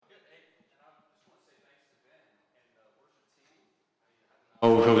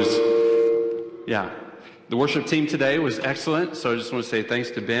it was, the worship team today was excellent. So I just want to say thanks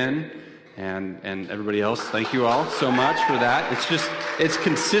to Ben and everybody else. Thank you all so much for that. It's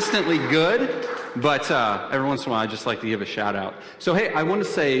consistently good, but every once in a while I just like to give a shout out. So hey, I want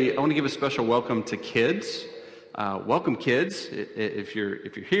to give a special welcome to kids. Welcome, kids. If you're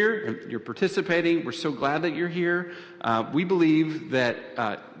here, if you're participating, we're so glad that you're here. We believe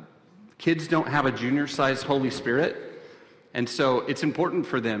that kids don't have a junior-sized Holy Spirit. And so it's important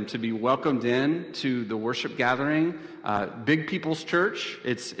for them to be welcomed in to the worship gathering. Big People's Church,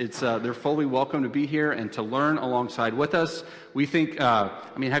 they're fully welcome to be here and to learn alongside with us. We think,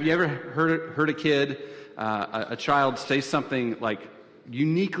 have you ever heard a child say something like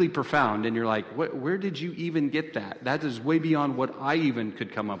uniquely profound, and you're like, where did you even get that? That is way beyond what I even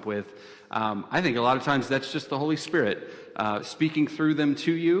could come up with. I think a lot of times that's just the Holy Spirit speaking through them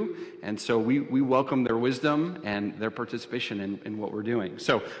to you, and so we welcome their wisdom and their participation in what we're doing.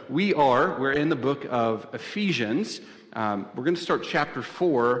 So we're in the book of Ephesians. We're going to start chapter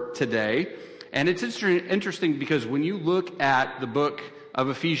 4 today, and it's interesting because when you look at the book of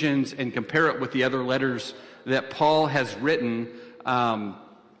Ephesians and compare it with the other letters that Paul has written,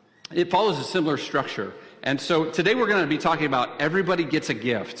 it follows a similar structure. And so today we're going to be talking about everybody gets a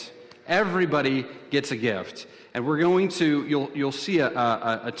gift. Everybody gets a gift. And we're going to, you'll see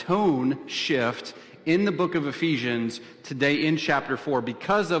a tone shift in the book of Ephesians today in chapter 4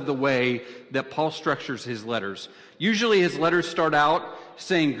 because of the way that Paul structures his letters. Usually his letters start out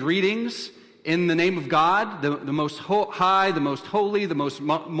saying greetings in the name of God, the most high, the most holy, the most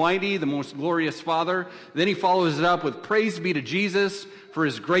mighty, the most glorious Father. Then he follows it up with praise be to Jesus for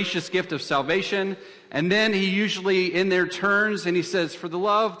his gracious gift of salvation. And then he usually in there turns and he says, for the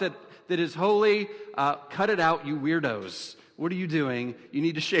love that is holy, cut it out, you weirdos. What are you doing? You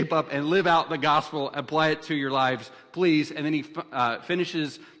need to shape up and live out the gospel, apply it to your lives, please. And then he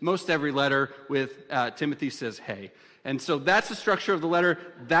finishes most every letter with Timothy says, hey. And so that's the structure of the letter.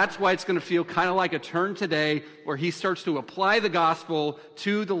 That's why it's going to feel kind of like a turn today where he starts to apply the gospel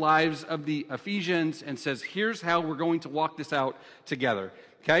to the lives of the Ephesians and says, here's how we're going to walk this out together.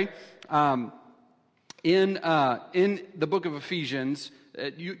 Okay? In the book of Ephesians,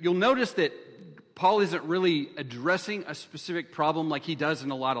 you'll notice that Paul isn't really addressing a specific problem like he does in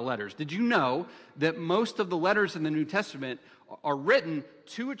a lot of letters. Did you know that most of the letters in the New Testament are written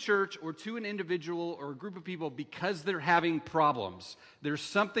to a church or to an individual or a group of people because they're having problems? There's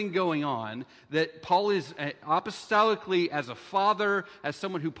something going on that Paul is apostolically, as a father, as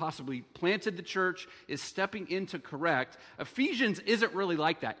someone who possibly planted the church, is stepping in to correct. Ephesians isn't really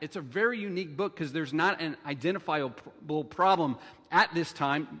like that. It's a very unique book because there's not an identifiable problem at this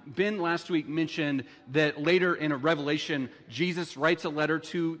time. Ben last week mentioned that later in a Revelation, Jesus writes a letter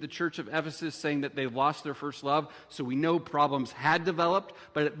to the church of Ephesus saying that they lost their first love, so we know problems had developed.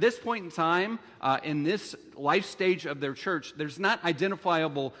 But at this point in time, in this life stage of their church, there's not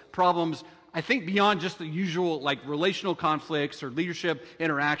identifiable problems, I think, beyond just the usual like relational conflicts or leadership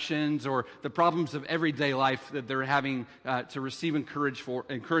interactions or the problems of everyday life that they're having to receive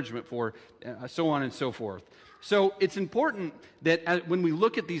encouragement for, so on and so forth. So it's important that when we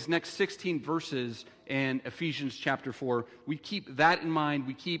look at these next 16 verses in Ephesians chapter 4, we keep that in mind,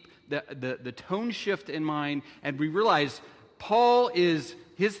 we keep the tone shift in mind, and we realize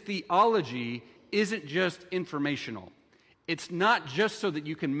his theology isn't just informational. It's not just so that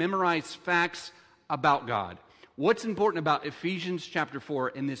you can memorize facts about God. What's important about Ephesians chapter 4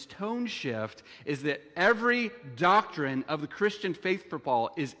 in this tone shift is that every doctrine of the Christian faith for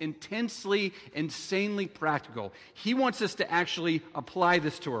Paul is intensely, insanely practical. He wants us to actually apply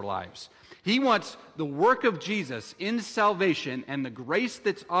this to our lives. He wants the work of Jesus in salvation and the grace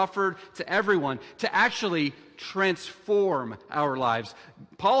that's offered to everyone to actually transform our lives.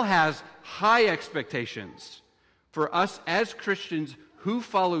 Paul has high expectations for us as Christians who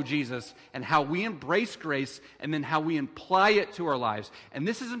follow Jesus and how we embrace grace and then how we apply it to our lives. And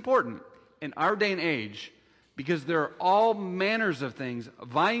this is important in our day and age because there are all manners of things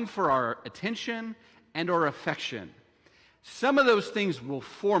vying for our attention and our affection. Some of those things will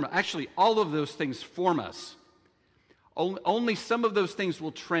form, actually all of those things form us. Only some of those things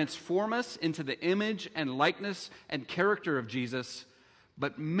will transform us into the image and likeness and character of Jesus.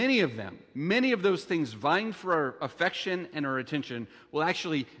 But many of those things vying for our affection and our attention will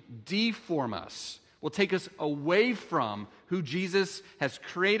actually deform us, will take us away from who Jesus has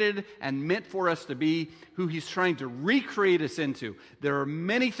created and meant for us to be, who he's trying to recreate us into. There are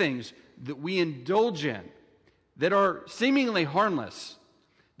many things that we indulge in that are seemingly harmless,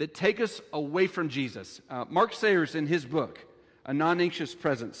 that take us away from Jesus. Mark Sayers, in his book, A Non-Anxious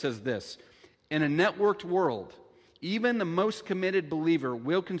Presence, says this: in a networked world, Even the most committed believer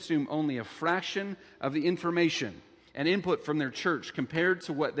will consume only a fraction of the information and input from their church compared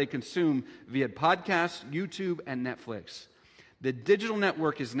to what they consume via podcasts, YouTube, and Netflix. The digital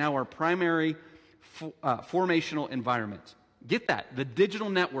network is now our primary formational environment. Get that. The digital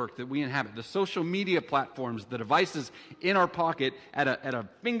network that we inhabit, the social media platforms, the devices in our pocket at a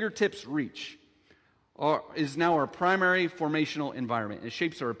fingertips reach, is now our primary formational environment. It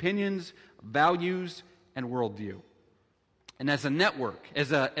shapes our opinions, values, and worldview. And as a network,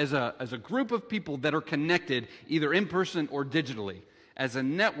 as a group of people that are connected either in person or digitally, as a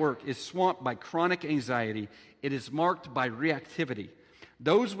network is swamped by chronic anxiety, it is marked by reactivity.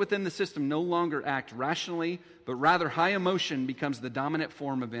 Those within the system no longer act rationally, but rather high emotion becomes the dominant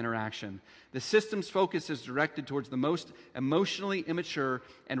form of interaction. The system's focus is directed towards the most emotionally immature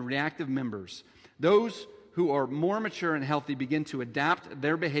and reactive members. Those who are more mature and healthy begin to adapt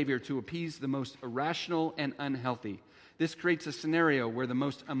their behavior to appease the most irrational and unhealthy. This creates a scenario where the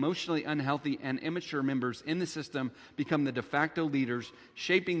most emotionally unhealthy and immature members in the system become the de facto leaders,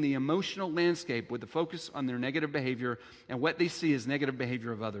 shaping the emotional landscape with a focus on their negative behavior and what they see as negative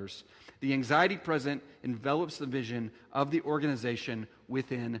behavior of others. The anxiety present envelops the vision of the organization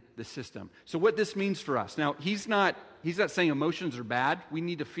within the system. So what this means for us, now he's not saying emotions are bad. We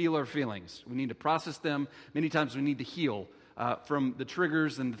need to feel our feelings. We need to process them. Many times we need to heal from the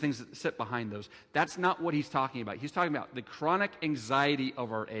triggers and the things that sit behind those. That's not what he's talking about. He's talking about the chronic anxiety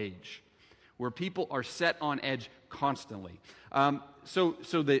of our age, where people are set on edge constantly. So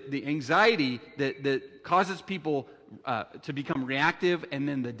the anxiety that causes people to become reactive, and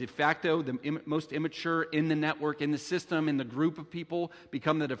then the de facto, the most immature in the network, in the system, in the group of people,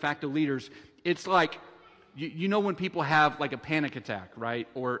 become the de facto leaders. It's like, you know when people have like a panic attack, right?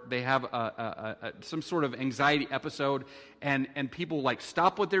 Or they have some sort of anxiety episode, and people like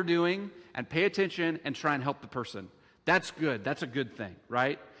stop what they're doing and pay attention and try and help the person. That's good. That's a good thing,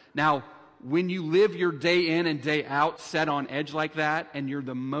 right? Now, when you live your day in and day out set on edge like that, and you're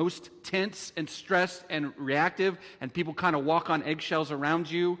the most tense and stressed and reactive, and people kind of walk on eggshells around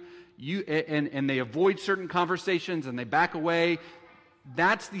you, and they avoid certain conversations and they back away.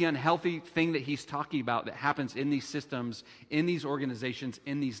 That's the unhealthy thing that he's talking about that happens in these systems, in these organizations,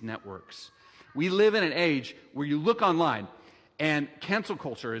 in these networks. We live in an age where you look online, and cancel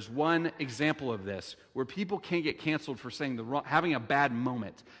culture is one example of this, where people can get canceled for saying having a bad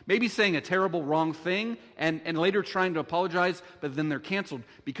moment. Maybe saying a terrible wrong thing and later trying to apologize, but then they're canceled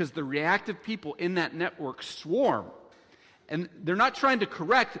because the reactive people in that network swarm. And they're not trying to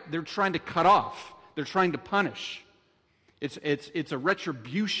correct, they're trying to cut off. They're trying to punish. It's a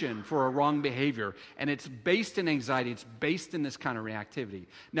retribution for a wrong behavior, and it's based in anxiety. It's based in this kind of reactivity.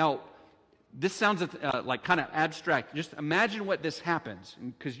 Now, this sounds like kind of abstract. Just imagine what this happens,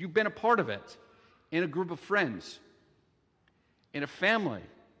 because you've been a part of it in a group of friends, in a family,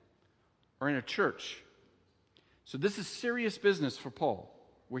 or in a church. So this is serious business for Paul,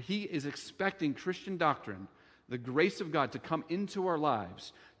 where he is expecting Christian doctrine, the grace of God, to come into our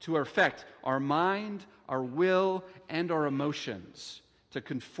lives, to affect our mind, our will, and our emotions, to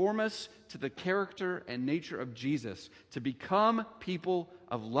conform us to the character and nature of Jesus, to become people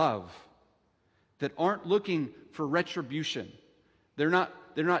of love that aren't looking for retribution. They're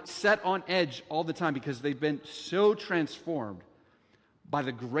not set on edge all the time because they've been so transformed by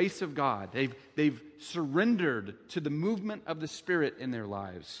the grace of God. They've surrendered to the movement of the Spirit in their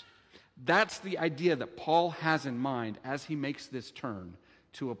lives. That's the idea that Paul has in mind as he makes this turn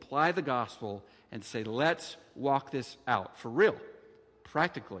to apply the gospel and say, let's walk this out for real,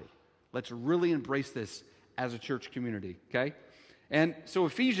 practically. Let's really embrace this as a church community, okay? And so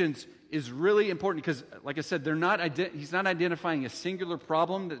Ephesians is really important because, like I said, he's not identifying a singular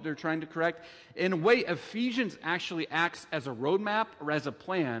problem that they're trying to correct. In a way, Ephesians actually acts as a roadmap or as a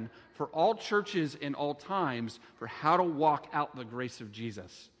plan for all churches in all times for how to walk out the grace of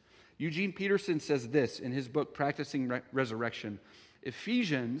Jesus. Eugene Peterson says this in his book, Practicing Resurrection.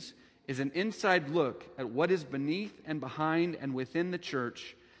 Ephesians is an inside look at what is beneath and behind and within the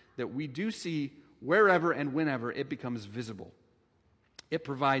church that we do see wherever and whenever it becomes visible. It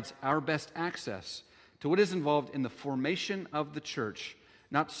provides our best access to what is involved in the formation of the church,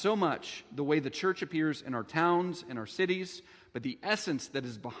 not so much the way the church appears in our towns and our cities, but the essence that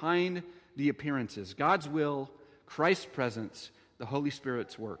is behind the appearances, God's will, Christ's presence, the Holy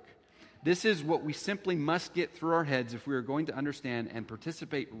Spirit's work. This is what we simply must get through our heads if we are going to understand and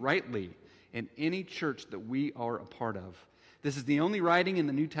participate rightly in any church that we are a part of. This is the only writing in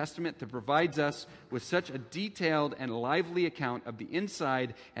the New Testament that provides us with such a detailed and lively account of the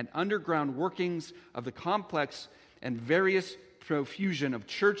inside and underground workings of the complex and various profusion of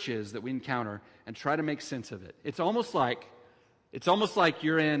churches that we encounter and try to make sense of it. It's almost like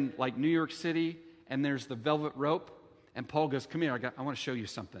you're in like New York City and there's the velvet rope, and Paul goes, "Come here, I want to show you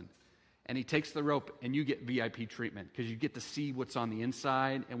something." And he takes the rope, and you get VIP treatment because you get to see what's on the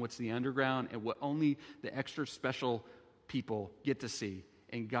inside and what's the underground and what only the extra special people get to see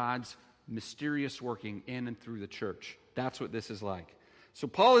in God's mysterious working in and through the church. That's what this is like. So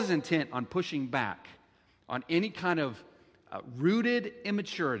Paul is intent on pushing back on any kind of rooted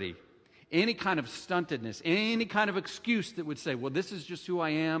immaturity, any kind of stuntedness, any kind of excuse that would say, well, this is just who I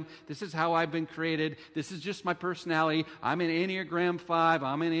am, this is how I've been created, this is just my personality, I'm an Enneagram 5,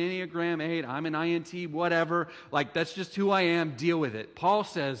 I'm an Enneagram 8, I'm an INT, whatever, like that's just who I am, deal with it. Paul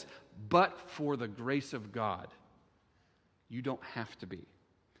says, but for the grace of God, you don't have to be.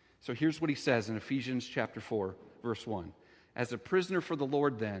 So here's what he says in Ephesians chapter 4, verse 1. As a prisoner for the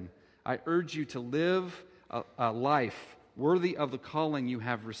Lord then, I urge you to live a life worthy of the calling you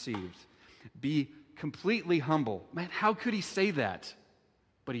have received. Be completely humble. Man, how could he say that?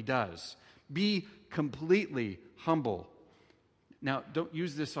 But he does. Be completely humble. Now, don't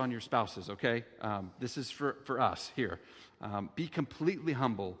use this on your spouses, okay? This is for us here. Be completely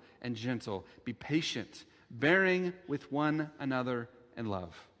humble and gentle. Be patient, bearing with one another in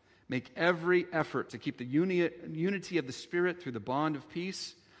love. Make every effort to keep the unity of the Spirit through the bond of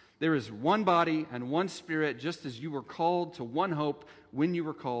peace. There is one body and one Spirit, just as you were called to one hope when you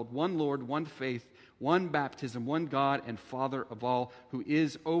were called, one Lord, one faith, one baptism, one God and Father of all, who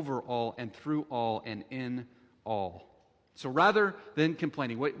is over all and through all and in all. So rather than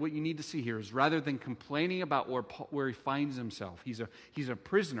complaining, what you need to see here is rather than complaining about where he finds himself, he's a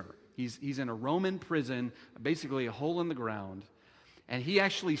prisoner. He's in a Roman prison, basically a hole in the ground, and he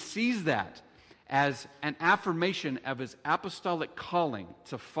actually sees that as an affirmation of his apostolic calling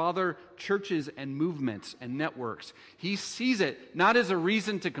to father churches and movements and networks. He sees it not as a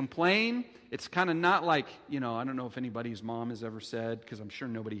reason to complain. It's kind of not like, I don't know if anybody's mom has ever said, because I'm sure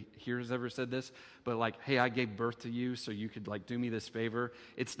nobody here has ever said this, but like, hey, I gave birth to you so you could like do me this favor.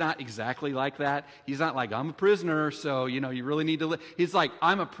 It's not exactly like that. He's not like, I'm a prisoner, so, you really need to live. He's like,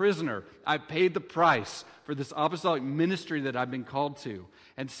 I'm a prisoner. I paid the price for this apostolic ministry that I've been called to.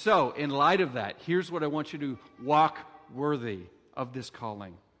 And so, in light of that, here's what I want you to walk worthy of this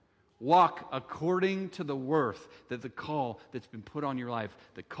calling. Walk according to the worth that the call that's been put on your life,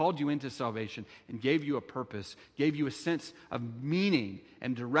 that called you into salvation and gave you a purpose, gave you a sense of meaning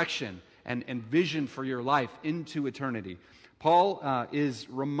and direction and vision for your life into eternity. Paul is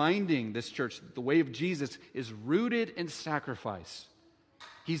reminding this church that the way of Jesus is rooted in sacrifice.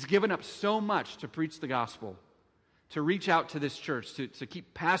 He's given up so much to preach the gospel, to reach out to this church, to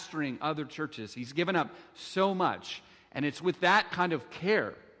keep pastoring other churches. He's given up so much. And it's with that kind of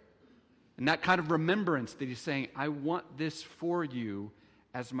care and that kind of remembrance that he's saying, I want this for you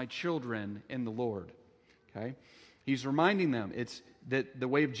as my children in the Lord. Okay? He's reminding them it's that the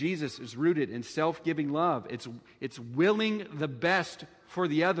way of Jesus is rooted in self-giving love. It's willing the best for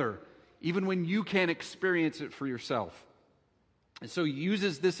the other, even when you can't experience it for yourself. And so he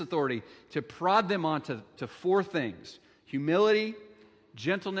uses this authority to prod them on to four things: humility,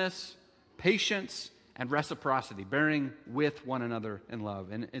 gentleness, patience, and reciprocity, bearing with one another in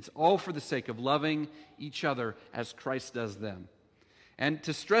love. And it's all for the sake of loving each other as Christ does them. And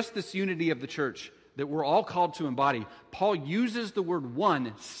to stress this unity of the church that we're all called to embody, Paul uses the word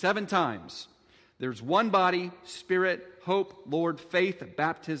one 7 times. There's one body, Spirit, hope, Lord, faith,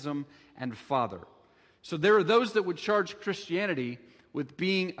 baptism, and Father. So there are those that would charge Christianity with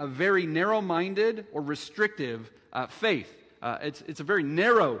being a very narrow-minded or restrictive faith. It's a very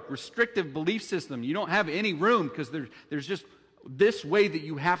narrow, restrictive belief system. You don't have any room because there's just this way that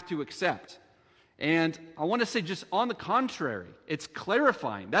you have to accept. And I want to say just on the contrary, it's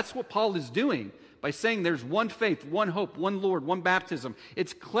clarifying. That's what Paul is doing by saying there's one faith, one hope, one Lord, one baptism.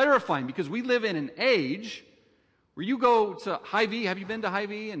 It's clarifying because we live in an age where you go to Hy-Vee. Have you been to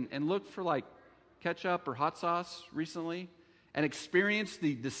Hy-Vee and looked for like ketchup or hot sauce recently and experienced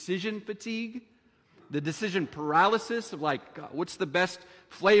the decision fatigue, the decision paralysis of like, God, what's the best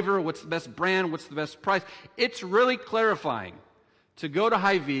flavor, what's the best brand, what's the best price? It's really clarifying to go to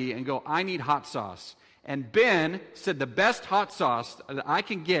Hy-Vee and go, I need hot sauce. And Ben said the best hot sauce that I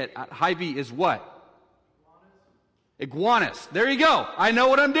can get at Hy-Vee is what? Iguanas. There you go. I know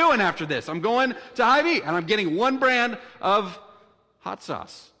what I'm doing after this. I'm going to Hy-Vee and I'm getting one brand of hot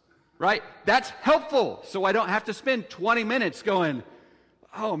sauce. Right? That's helpful, so I don't have to spend 20 minutes going,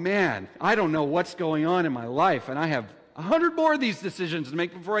 oh man, I don't know what's going on in my life, and I have 100 more of these decisions to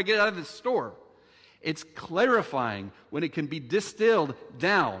make before I get out of the store. It's clarifying when it can be distilled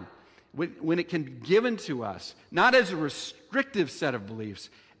down. when it can be given to us, not as a restrictive set of beliefs,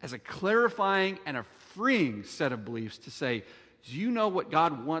 as a clarifying and a freeing set of beliefs to say, do you know what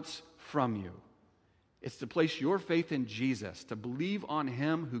God wants from you? It's to place your faith in Jesus, to believe on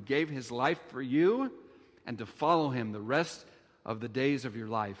him who gave his life for you, and to follow him the rest of the days of your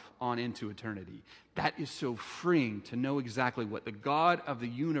life on into eternity. That is so freeing to know exactly what the God of the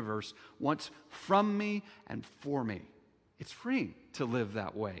universe wants from me and for me. It's freeing to live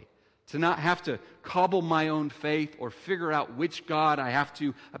that way, to not have to cobble my own faith or figure out which God I have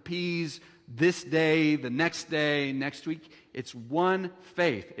to appease this day, the next day, next week. It's one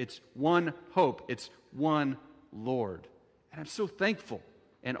faith. It's one hope. It's one Lord. And I'm so thankful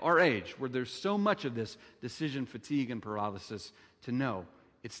in our age where there's so much of this decision fatigue and paralysis to know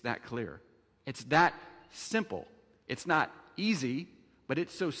it's that clear. It's that simple. It's not easy, but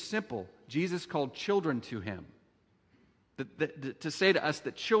it's so simple. Jesus called children to him. To say to us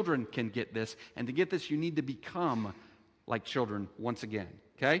that children can get this, and to get this you need to become like children once again.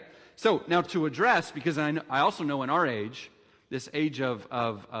 Okay? So now to address, because I also know in our age, this age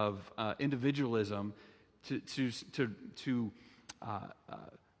of individualism, to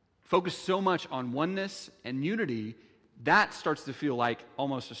focus so much on oneness and unity, that starts to feel like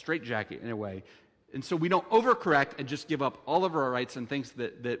almost a straitjacket in a way. And so we don't overcorrect and just give up all of our rights and things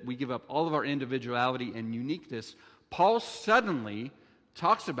that we give up all of our individuality and uniqueness. Paul suddenly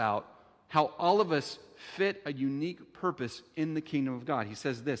talks about how all of us fit a unique purpose in the kingdom of God. He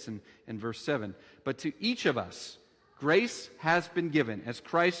says this in verse 7, but to each of us, grace has been given as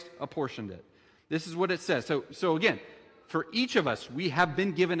Christ apportioned it. This is what it says. So again, for each of us, we have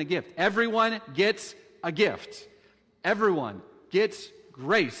been given a gift. Everyone gets a gift. Everyone gets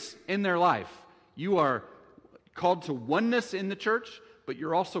grace in their life. You are called to oneness in the church, but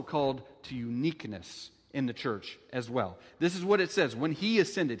you're also called to uniqueness in the church as well. This is what it says. When he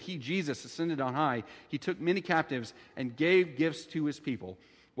ascended, Jesus ascended on high, he took many captives and gave gifts to his people.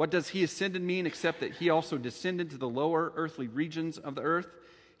 What does he ascended mean except that he also descended to the lower earthly regions of the earth?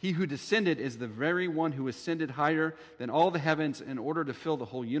 He who descended is the very one who ascended higher than all the heavens in order to fill the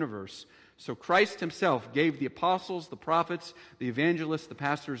whole universe. So Christ himself gave the apostles, the prophets, the evangelists, the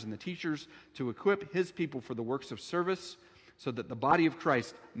pastors, and the teachers to equip his people for the works of service, so that the body of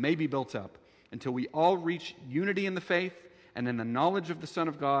Christ may be built up until we all reach unity in the faith and in the knowledge of the Son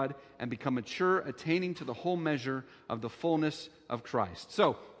of God and become mature, attaining to the whole measure of the fullness of Christ.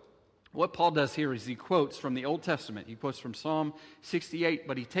 So, what Paul does here is he quotes from the Old Testament. He quotes from Psalm 68,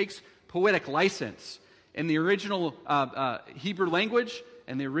 but he takes poetic license. In the original Hebrew language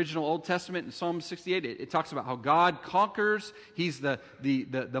and the original Old Testament in Psalm 68, it talks about how God conquers. He's the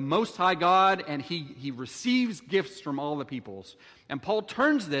Most High God, and he receives gifts from all the peoples. And Paul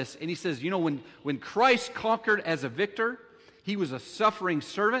turns this, and he says, when Christ conquered as a victor, he was a suffering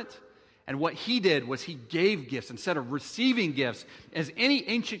servant. And what he did was he gave gifts instead of receiving gifts as any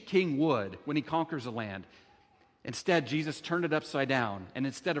ancient king would when he conquers a land. Instead, Jesus turned it upside down. And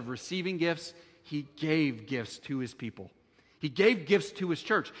instead of receiving gifts, he gave gifts to his people. He gave gifts to his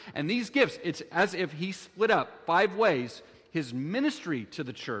church. And these gifts, it's as if he split up 5 ways his ministry to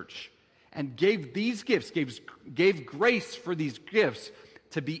the church and gave these gifts, gave grace for these gifts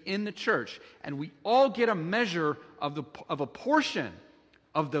to be in the church. And we all get a measure of a portion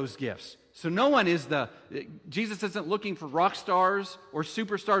of those gifts. So no one is Jesus isn't looking for rock stars or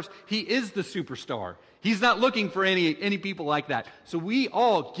superstars. He is the superstar. He's not looking for any people like that. So we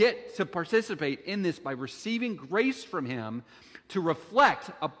all get to participate in this by receiving grace from him to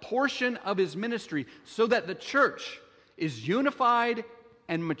reflect a portion of his ministry so that the church is unified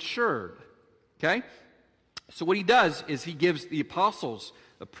and matured. Okay? So what he does is he gives the apostles,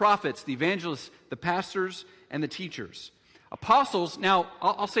 the prophets, the evangelists, the pastors, and the teachers. Apostles, now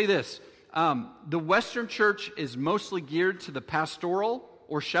I'll say this. The Western church is mostly geared to the pastoral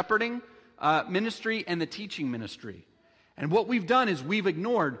or shepherding ministry and the teaching ministry. And what we've done is we've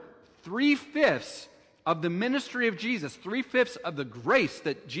ignored 3/5 of the ministry of Jesus, 3/5 of the grace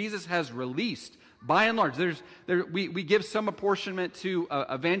that Jesus has released. By and large, we give some apportionment to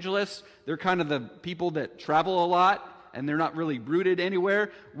evangelists. They're kind of the people that travel a lot, and they're not really rooted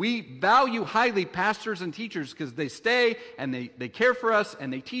anywhere. We value highly pastors and teachers because they stay and they care for us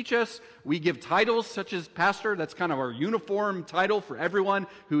and they teach us. We give titles such as pastor. That's kind of our uniform title for everyone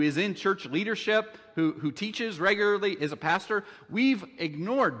who is in church leadership, who teaches regularly, is a pastor. We've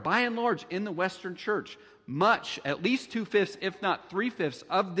ignored, by and large, in the Western church, much, at least 2/5, if not 3/5,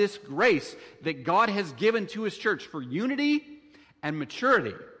 of this grace that God has given to his church for unity and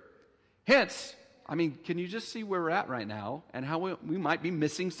maturity. Hence, can you just see where we're at right now and how we might be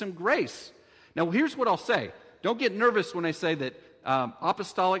missing some grace? Now, here's what I'll say. Don't get nervous when I say that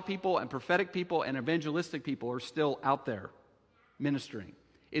apostolic people and prophetic people and evangelistic people are still out there ministering.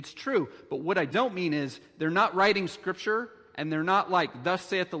 It's true, but what I don't mean is they're not writing scripture and they're not like, thus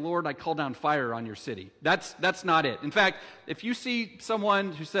saith the Lord, I call down fire on your city. That's not it. In fact, if you see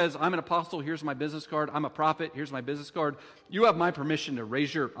someone who says, I'm an apostle, here's my business card, I'm a prophet, here's my business card, you have my permission to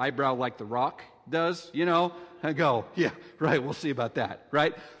raise your eyebrow like The Rock does, and go, yeah, right, we'll see about that,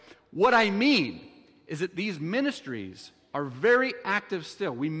 right? What I mean is that these ministries are very active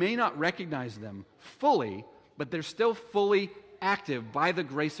still. We may not recognize them fully, but they're still fully active by the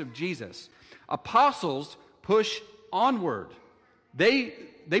grace of Jesus. Apostles push onward. They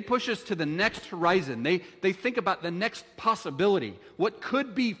push us to the next horizon. They think about the next possibility, what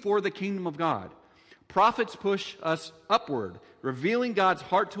could be for the kingdom of God. Prophets push us upward, revealing God's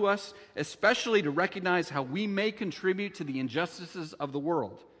heart to us, especially to recognize how we may contribute to the injustices of the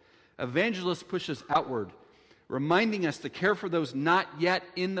world. Evangelists push us outward, reminding us to care for those not yet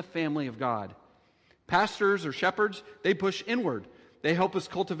in the family of God. Pastors or shepherds, they push inward. They help us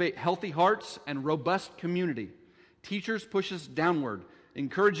cultivate healthy hearts and robust community. Teachers push us downward,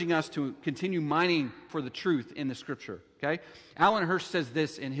 encouraging us to continue mining for the truth in the Scripture. Okay? Alan Hirsch says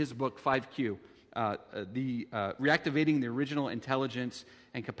this in his book, 5Q, Reactivating the Original Intelligence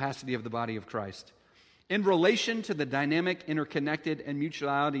and Capacity of the Body of Christ. In relation to the dynamic, interconnected, and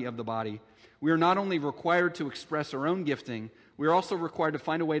mutuality of the body, we are not only required to express our own gifting, we are also required to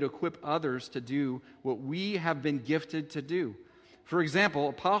find a way to equip others to do what we have been gifted to do. For example,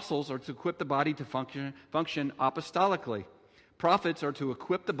 apostles are to equip the body to function apostolically. Prophets are to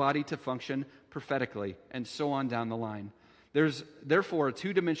equip the body to function prophetically, and so on down the line. There's therefore a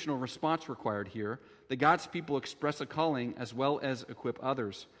two-dimensional response required here, that God's people express a calling as well as equip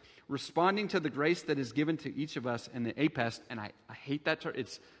others. Responding to the grace that is given to each of us in the APEST, and I hate that term.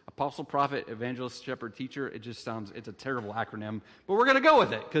 It's apostle, prophet, evangelist, shepherd, teacher. It just sounds, it's a terrible acronym, but we're going to go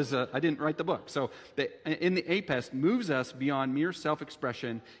with it because I didn't write the book. So in the APEST moves us beyond mere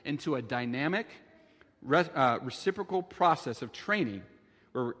self-expression into a dynamic, reciprocal process of training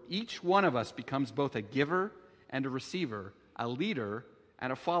where each one of us becomes both a giver and a receiver, a leader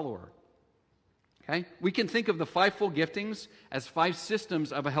and a follower. Okay? We can think of the fivefold giftings as 5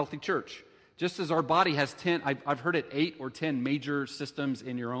 systems of a healthy church. Just as our body has 10, I've heard it 8 or 10 major systems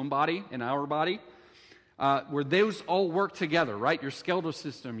in your own body, in our body, where those all work together, right? Your skeletal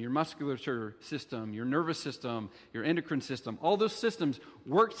system, your musculature system, your nervous system, your endocrine system, all those systems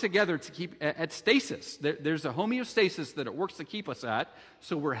work together to keep at stasis. There's a homeostasis that it works to keep us at,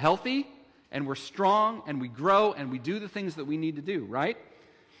 so we're healthy and we're strong and we grow and we do the things that we need to do, right?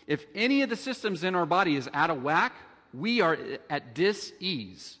 If any of the systems in our body is out of whack, we are at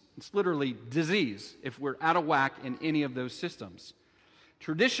dis-ease. It's literally disease if we're out of whack in any of those systems.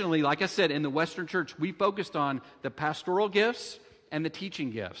 Traditionally, like I said, in the Western church, we focused on the pastoral gifts and the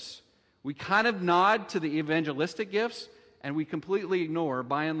teaching gifts. We kind of nod to the evangelistic gifts, and we completely ignore,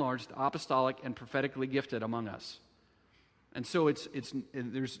 by and large, the apostolic and prophetically gifted among us. And so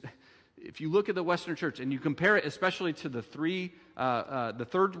if you look at the Western church and you compare it especially to the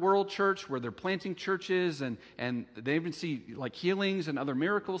third world church where they're planting churches and they even see like healings and other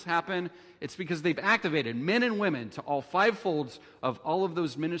miracles happen, it's because they've activated men and women to all 5 folds of all of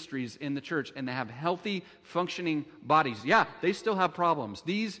those ministries in the church, and they have healthy, functioning bodies. Yeah, they still have problems.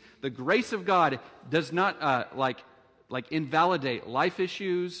 The grace of God does not invalidate life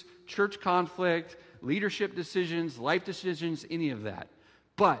issues, church conflict, leadership decisions, life decisions, any of that.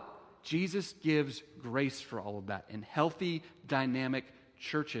 But Jesus gives grace for all of that in healthy, dynamic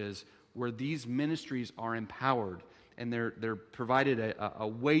churches where these ministries are empowered and they're provided a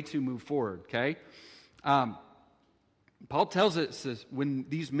way to move forward, okay? Paul tells us this, when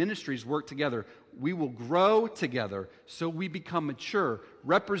these ministries work together, we will grow together so we become mature,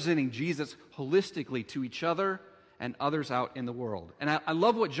 representing Jesus holistically to each other and others out in the world. And I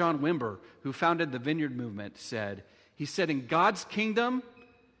love what John Wimber, who founded the Vineyard Movement, said. He said, in God's kingdom,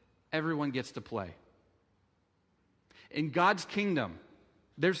 everyone gets to play. In God's kingdom,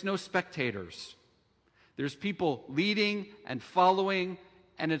 there's no spectators. There's people leading and following,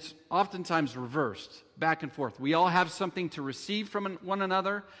 and it's oftentimes reversed, back and forth. We all have something to receive from one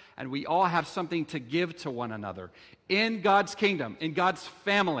another, and we all have something to give to one another. In God's kingdom, in God's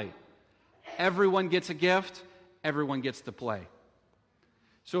family, everyone gets a gift, everyone gets to play.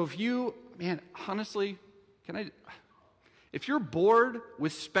 So if you, honestly, if you're bored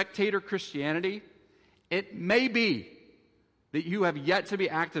with spectator Christianity, it may be that you have yet to be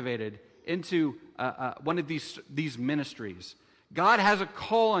activated into one of these ministries. God has a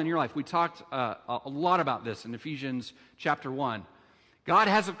call on your life. We talked a lot about this in Ephesians chapter 1. God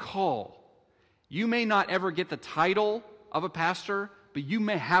has a call. You may not ever get the title of a pastor, but you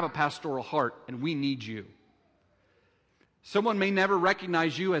may have a pastoral heart, and we need you. Someone may never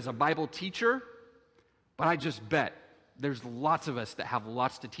recognize you as a Bible teacher, but I just bet there's lots of us that have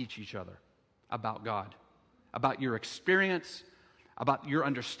lots to teach each other about God, about your experience, about your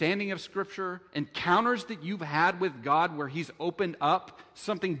understanding of Scripture, encounters that you've had with God where He's opened up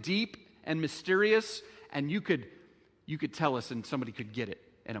something deep and mysterious, and you could tell us and somebody could get it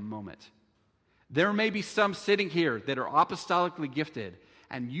in a moment. There may be some sitting here that are apostolically gifted,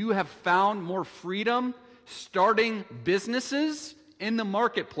 and you have found more freedom starting businesses in the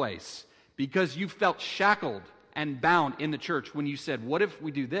marketplace because you felt shackled and bound in the church when you said, what if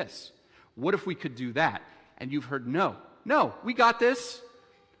we do this? What if we could do that? And you've heard, no, we got this.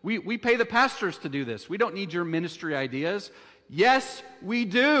 We pay the pastors to do this. We don't need your ministry ideas. Yes, we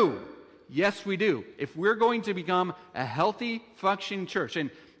do. Yes, we do. If we're going to become a healthy, functioning church,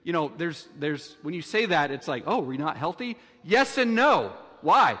 and you know, there's when you say that, it's like, oh, we're not healthy? Yes and no.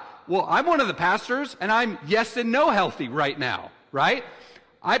 Why? Well, I'm one of the pastors, and I'm yes and no healthy right now, right?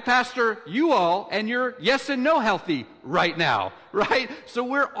 I pastor you all, and you're yes and no healthy right now, right? So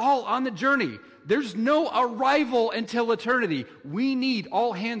we're all on the journey. There's no arrival until eternity. We need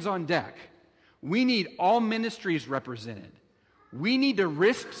all hands on deck. We need all ministries represented. We need to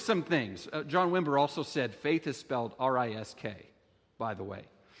risk some things. John Wimber also said faith is spelled R-I-S-K, by the way.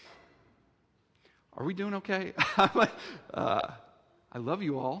 Are we doing okay? I love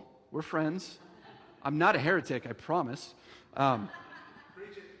you all. We're friends. I'm not a heretic, I promise.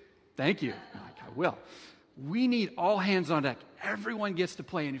 Thank you. I will. We need all hands on deck. Everyone gets to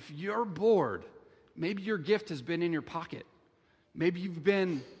play. And if you're bored, maybe your gift has been in your pocket. Maybe you've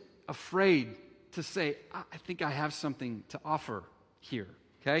been afraid to say, I think I have something to offer here.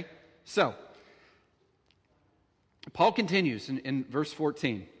 Okay? So, Paul continues in verse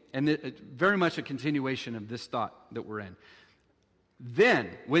 14. And very much a continuation of this thought that we're in. Then,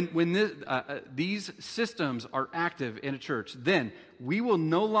 when these systems are active in a church, then we will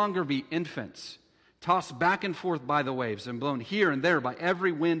no longer be infants, tossed back and forth by the waves and blown here and there by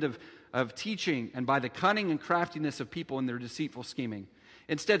every wind of teaching and by the cunning and craftiness of people in their deceitful scheming.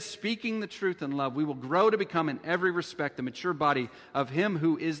 Instead, speaking the truth in love, we will grow to become in every respect the mature body of Him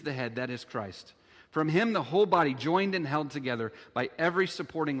who is the head, that is Christ. From Him, the whole body, joined and held together by every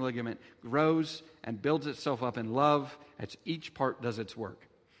supporting ligament, grows and builds itself up in love as each part does its work.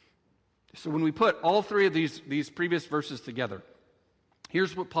 So when we put all three of these previous verses together,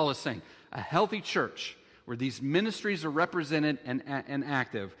 here's what Paul is saying. A healthy church where these ministries are represented and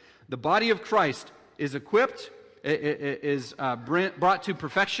active. The body of Christ is equipped, is brought to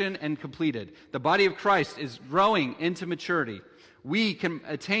perfection and completed. The body of Christ is growing into maturity. We can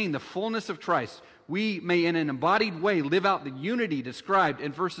attain the fullness of Christ. We may, in an embodied way, live out the unity described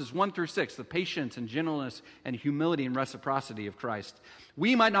in verses 1 through 6, the patience and gentleness and humility and reciprocity of Christ.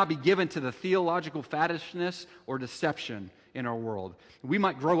 We might not be given to the theological faddishness or deception in our world. We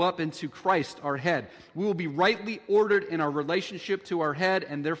might grow up into Christ, our head. We will be rightly ordered in our relationship to our head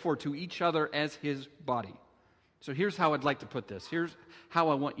and therefore to each other as His body. So here's how I'd like to put this. Here's how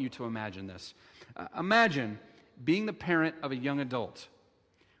I want you to imagine this. Imagine being the parent of a young adult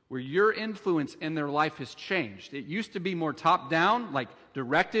where your influence in their life has changed. It used to be more top-down, like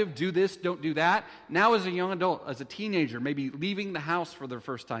directive, do this, don't do that. Now as a young adult, as a teenager, maybe leaving the house for the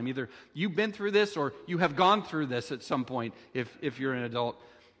first time, either you've been through this or you have gone through this at some point if you're an adult.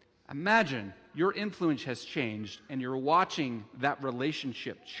 Imagine your influence has changed and you're watching that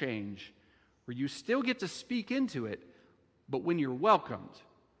relationship change where you still get to speak into it, but when you're welcomed,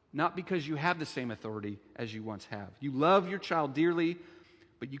 not because you have the same authority as you once have. You love your child dearly,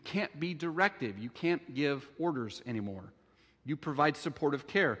 but you can't be directive. You can't give orders anymore. You provide supportive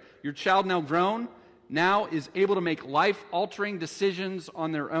care. Your child, now grown, now is able to make life-altering decisions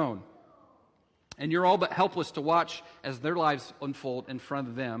on their own. And you're all but helpless to watch as their lives unfold in front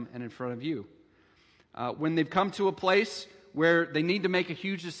of them and in front of you. When they've come to a place where they need to make a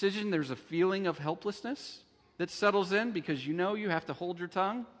huge decision, there's a feeling of helplessness that settles in because you know you have to hold your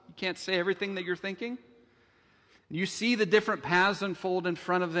tongue. You can't say everything that you're thinking. You see the different paths unfold in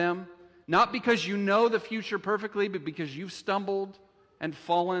front of them, not because you know the future perfectly, but because you've stumbled and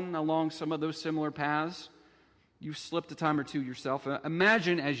fallen along some of those similar paths. You've slipped a time or two yourself.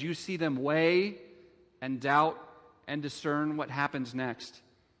 Imagine as you see them weigh and doubt and discern what happens next.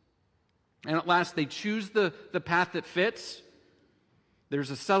 And at last they choose the path that fits.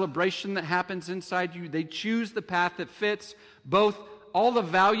 There's a celebration that happens inside you. They choose the path that fits both all the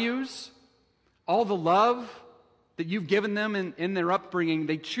values, all the love that you've given them in their upbringing,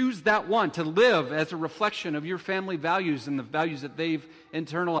 they choose that one to live as a reflection of your family values and the values that they've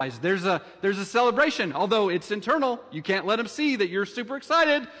internalized. There's a celebration. Although it's internal, you can't let them see that you're super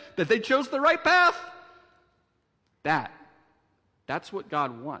excited that they chose the right path. That's what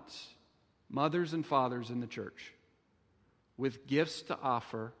God wants. Mothers and fathers in the church with gifts to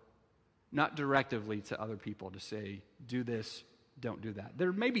offer, not directively to other people to say, do this, don't do that.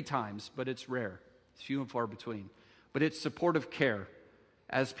 There may be times, but it's rare. It's few and far between. But it's supportive care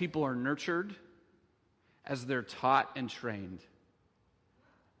as people are nurtured, as they're taught and trained,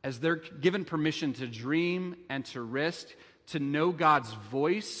 as they're given permission to dream and to risk, to know God's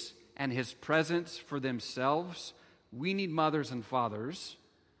voice and His presence for themselves. We need mothers and fathers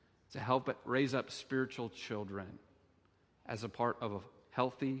to help raise up spiritual children as a part of a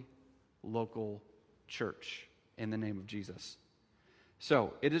healthy local church in the name of Jesus.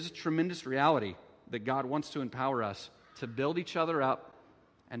 So it is a tremendous reality that God wants to empower us to build each other up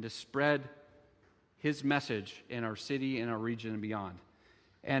and to spread His message in our city, in our region, and beyond.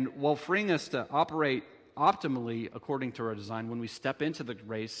 And while freeing us to operate optimally according to our design, when we step into the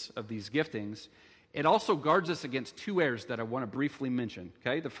grace of these giftings, it also guards us against two errors that I want to briefly mention.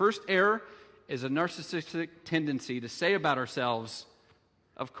 Okay, the first error is a narcissistic tendency to say about ourselves,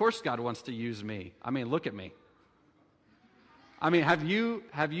 of course God wants to use me. I mean, look at me. I mean, have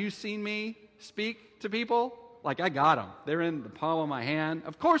you seen me speak to people? Like, I got them. They're in the palm of my hand.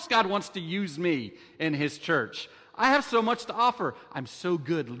 Of course God wants to use me in His church. I have so much to offer. I'm so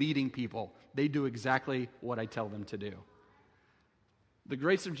good leading people. They do exactly what I tell them to do. The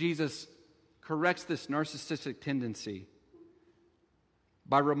grace of Jesus corrects this narcissistic tendency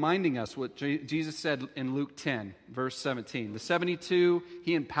by reminding us what Jesus said in Luke 10, verse 17. The 72,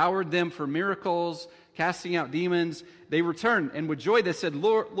 He empowered them for miracles, casting out demons. They returned, and with joy they said,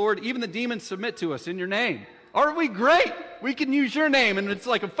 Lord, even the demons submit to us in your name. Aren't we great? We can use your name, and it's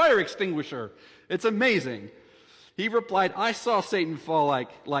like a fire extinguisher. It's amazing. He replied, I saw Satan fall like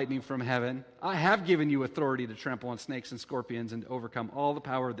lightning from heaven. I have given you authority to trample on snakes and scorpions and to overcome all the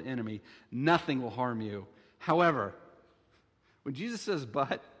power of the enemy. Nothing will harm you. However, when Jesus says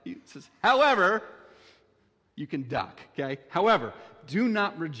but, He says, however, you can duck, okay? However, do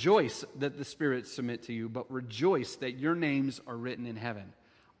not rejoice that the spirits submit to you, but rejoice that your names are written in heaven.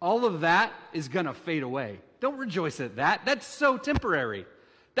 All of that is going to fade away. Don't rejoice at that. That's so temporary.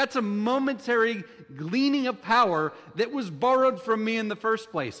 That's a momentary gleaning of power that was borrowed from me in the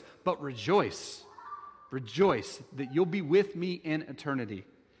first place. But rejoice. Rejoice that you'll be with me in eternity.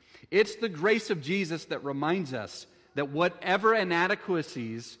 It's the grace of Jesus that reminds us that whatever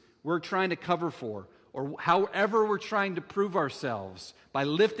inadequacies we're trying to cover for, or however we're trying to prove ourselves by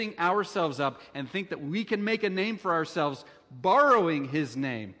lifting ourselves up and think that we can make a name for ourselves borrowing His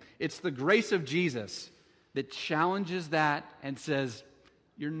name, it's the grace of Jesus that challenges that and says,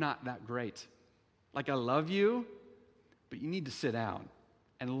 you're not that great. Like, I love you, but you need to sit down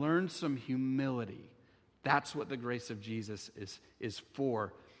and learn some humility. That's what the grace of Jesus is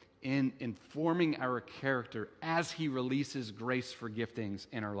for, in informing our character as He releases grace for giftings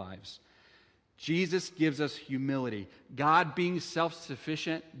in our lives. Jesus gives us humility. God, being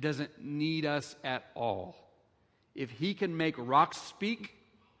self-sufficient, doesn't need us at all. If He can make rocks speak,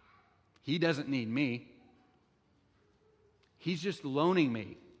 He doesn't need me. He's just loaning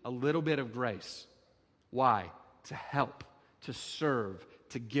me a little bit of grace. Why? To help, to serve,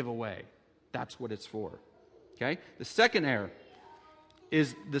 to give away. That's what it's for. Okay? The second error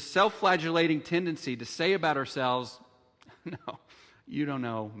is the self-flagellating tendency to say about ourselves, no, you don't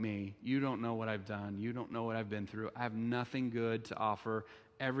know me. You don't know what I've done. You don't know what I've been through. I have nothing good to offer.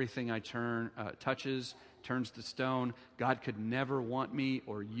 Everything I touches turns to stone. God could never want me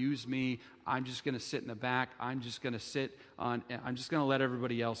or use me. I'm just going to sit in the back. I'm just going to let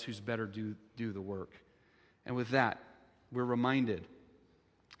everybody else who's better do the work. And with that, we're reminded,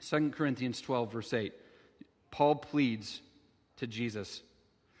 2 Corinthians 12, verse 8, Paul pleads to Jesus.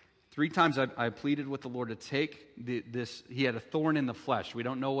 3 times I pleaded with the Lord to take this. He had a thorn in the flesh. We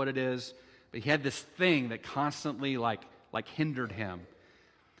don't know what it is, but he had this thing that constantly like hindered him.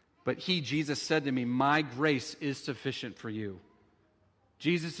 But Jesus said to me, my grace is sufficient for you.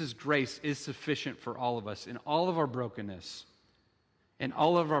 Jesus' grace is sufficient for all of us in all of our brokenness, in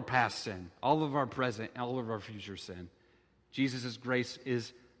all of our past sin, all of our present, all of our future sin. Jesus' grace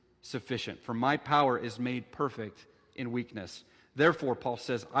is sufficient. For my power is made perfect in weakness. Therefore, Paul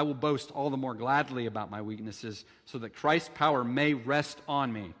says, I will boast all the more gladly about my weaknesses, so that Christ's power may rest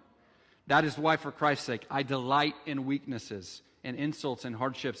on me. That is why, for Christ's sake, I delight in weaknesses, and insults, and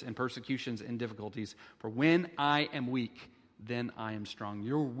hardships, and persecutions, and difficulties. For when I am weak, then I am strong.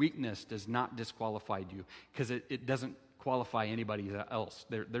 Your weakness does not disqualify you, because it doesn't qualify anybody else.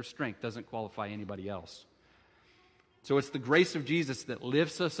 Their strength doesn't qualify anybody else. So it's the grace of Jesus that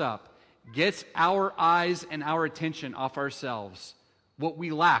lifts us up, gets our eyes and our attention off ourselves, what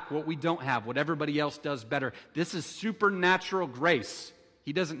we lack, what we don't have, what everybody else does better. This is supernatural grace.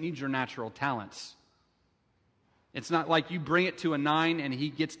 He doesn't need your natural talents. It's not like you bring it to a 9 and he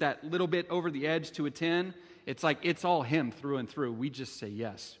gets that little bit over the edge to a 10. It's like it's all him through and through. We just say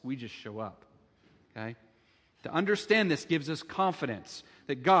yes. We just show up. Okay? To understand this gives us confidence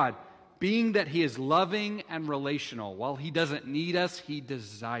that God, being that he is loving and relational, while he doesn't need us, he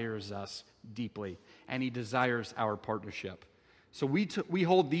desires us deeply, and he desires our partnership. So we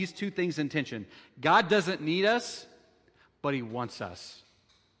hold these two things in tension. God doesn't need us, but he wants us.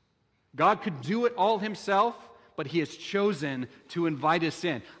 God could do it all himself, but he has chosen to invite us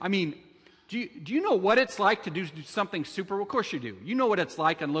in. I mean, do you know what it's like to do something super? Of course you do. You know what it's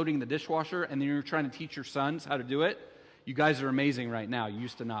like unloading the dishwasher, and then you're trying to teach your sons how to do it? You guys are amazing right now. You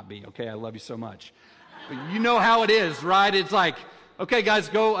used to not be, okay? I love you so much. But you know how it is, right? It's like, okay, guys,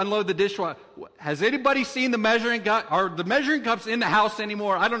 go unload the dishwasher. Has anybody seen the measuring cup? Are the measuring cups in the house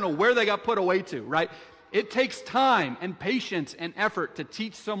anymore? I don't know where they got put away to, right? It takes time and patience and effort to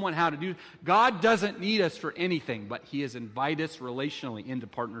teach someone how to do. God doesn't need us for anything, but he has invited us relationally into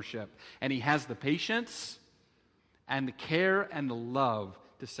partnership. And he has the patience and the care and the love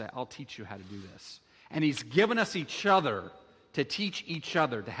to say, I'll teach you how to do this. And he's given us each other to teach each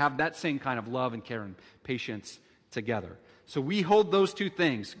other, to have that same kind of love and care and patience together. So we hold those two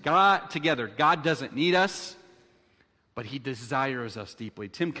things God together. God doesn't need us, but he desires us deeply.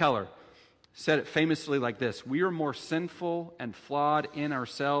 Tim Keller said it famously like this: we are more sinful and flawed in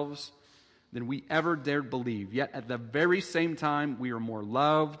ourselves than we ever dared believe. Yet at the very same time, we are more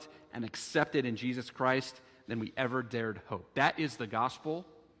loved and accepted in Jesus Christ than we ever dared hope. That is the gospel,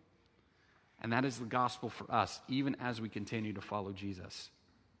 and that is the gospel for us, even as we continue to follow Jesus.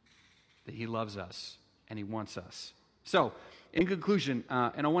 That he loves us and he wants us. So, in conclusion,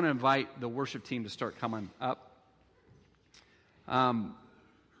 and I want to invite the worship team to start coming up.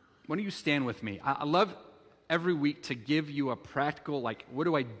 Why don't you stand with me? I love every week to give you a practical, like, what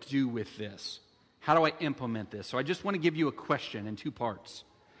do I do with this? How do I implement this? So I just want to give you a question in two parts.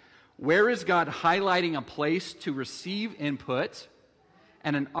 Where is God highlighting a place to receive input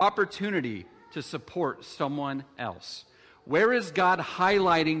and an opportunity to support someone else? Where is God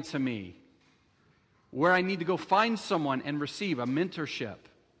highlighting to me where I need to go find someone and receive a mentorship?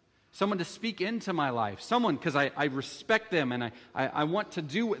 Someone to speak into my life. Someone, because I respect them and I want to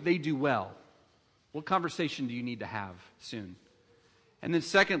do what they do well. What conversation do you need to have soon? And then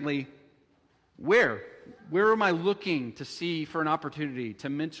secondly, where am I looking to see for an opportunity to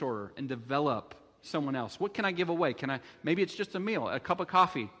mentor and develop someone else? What can I give away? Maybe it's just a meal, a cup of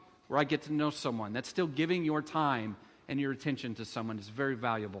coffee, where I get to know someone. That's still giving your time and your attention to someone is very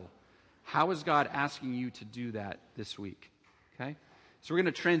valuable. How is God asking you to do that this week? Okay? So we're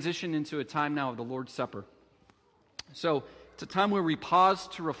going to transition into a time now of the Lord's Supper. So it's a time where we pause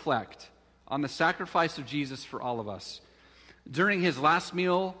to reflect on the sacrifice of Jesus for all of us. During his last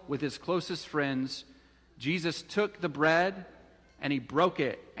meal with his closest friends, Jesus took the bread and he broke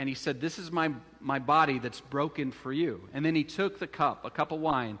it and he said, this is my body that's broken for you. And then he took the cup, a cup of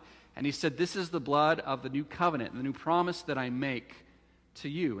wine, and he said, this is the blood of the new covenant, the new promise that I make to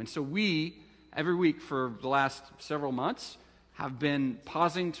you. And so we, every week for the last several months, have been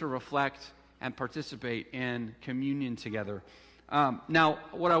pausing to reflect and participate in communion together. Now,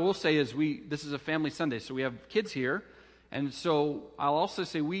 what I will say is this is a family Sunday, so we have kids here. And so I'll also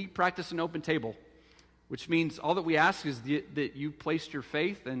say we practice an open table, which means all that we ask is that you placed your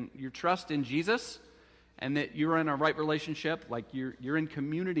faith and your trust in Jesus, and that you're in a right relationship, like you're in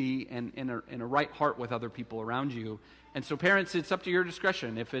community and in a right heart with other people around you. And so parents, it's up to your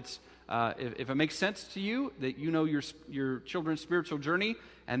discretion. If it makes sense to you that you know your children's spiritual journey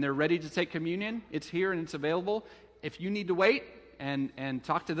and they're ready to take communion, it's here and it's available. If you need to wait and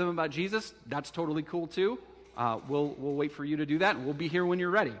talk to them about Jesus, that's totally cool too. We'll wait for you to do that, and we'll be here when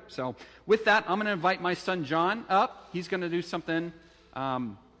you're ready. So with that, I'm going to invite my son John up. He's going to do something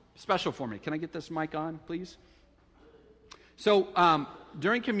special for me. Can I get this mic on, please? So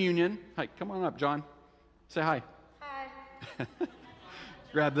during communion, hi, come on up, John. Say hi. Hi.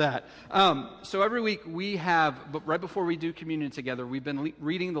 Grab that. So every week we have, but right before we do communion together, we've been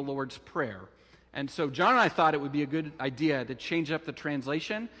reading the Lord's Prayer. And so John and I thought it would be a good idea to change up the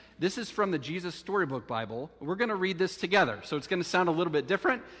translation. This is from the Jesus Storybook Bible. We're going to read this together. So it's going to sound a little bit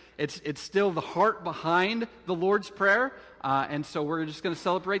different. It's still the heart behind the Lord's Prayer. And so we're just going to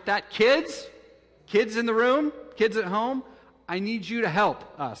celebrate that. Kids in the room, kids at home, I need you to help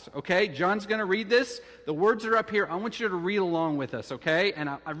us, okay? John's going to read this. The words are up here. I want you to read along with us, okay? And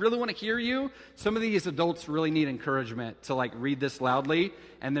I really want to hear you. Some of these adults really need encouragement to, like, read this loudly,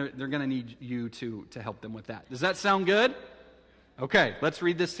 and they're going to need you to help them with that. Does that sound good? Okay, let's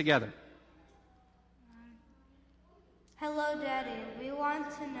read this together. Hello, Daddy. We want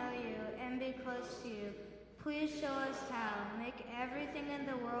to know you and be close to you. Please show us how. Make everything in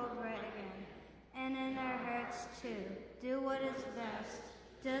the world right again. And in our hearts, too. Do what is best,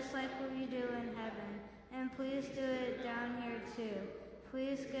 just like what you do in heaven. And please do it down here, too.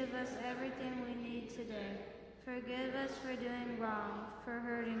 Please give us everything we need today. Forgive us for doing wrong, for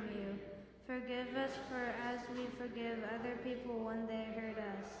hurting you. Forgive us for as we forgive other people when they hurt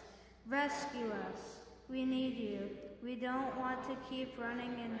us. Rescue us. We need you. We don't want to keep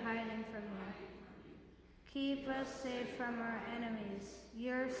running and hiding from you. Keep us safe from our enemies.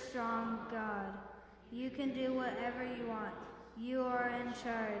 You're strong, God. You can do whatever you want. You are in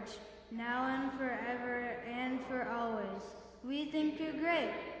charge, now and forever and for always. We think you're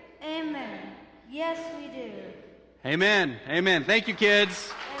great. Amen. Yes, we do. Amen. Amen. Thank you,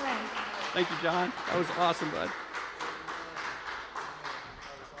 kids. Amen. Thank you, John. That was awesome, bud.